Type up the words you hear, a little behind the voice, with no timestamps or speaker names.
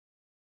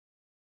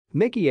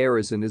Micky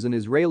Arison is an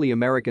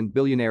Israeli-American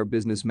billionaire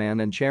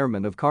businessman and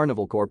chairman of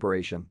Carnival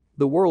Corporation,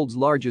 the world's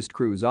largest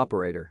cruise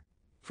operator.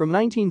 From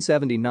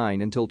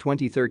 1979 until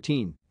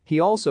 2013, he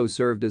also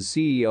served as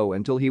CEO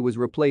until he was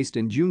replaced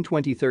in June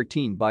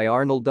 2013 by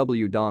Arnold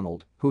W.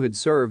 who had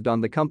served on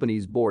the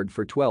company's board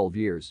for 12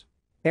 years.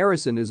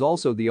 Arison is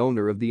also the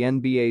owner of the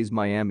NBA's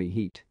Miami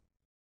Heat.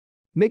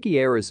 Micky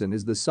Arison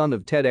is the son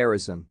of Ted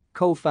Arison,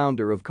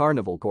 co-founder of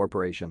Carnival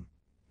Corporation.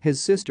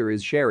 His sister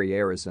is Sherry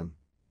Arison.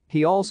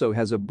 He also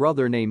has a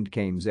brother named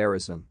James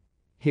Arison.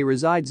 He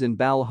resides in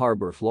Bal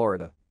Harbour,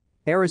 Florida.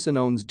 Arison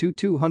owns two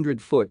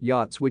 200-foot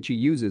yachts which he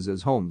uses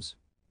as homes.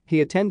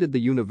 He attended the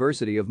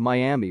University of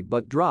Miami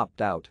but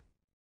dropped out.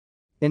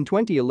 In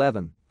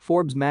 2011,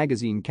 Forbes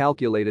magazine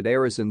calculated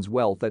Arison's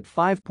wealth at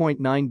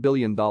 $5.9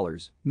 billion,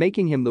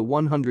 making him the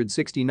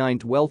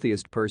 169th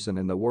wealthiest person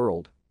in the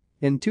world.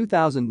 In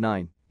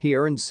 2009, he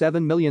earned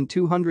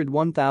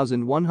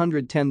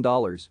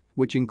 $7,201,110,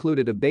 which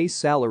included a base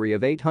salary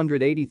of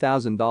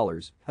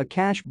 $880,000, a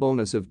cash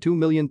bonus of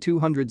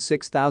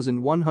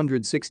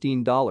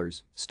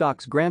 $2,206,116,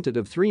 stocks granted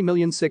of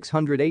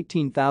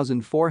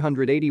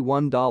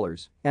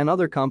 $3,618,481, and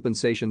other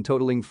compensation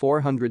totaling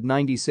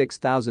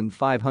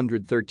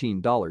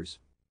 $496,513.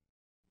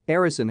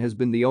 Arison has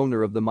been the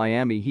owner of the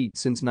Miami Heat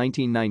since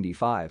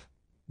 1995.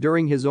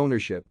 During his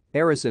ownership,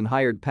 Arison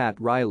hired Pat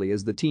Riley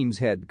as the team's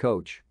head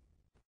coach.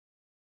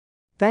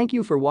 Thank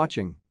you for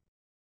watching.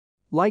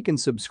 Like and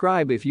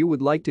subscribe if you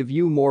would like to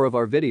view more of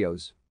our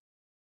videos.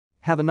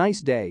 Have a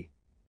nice day.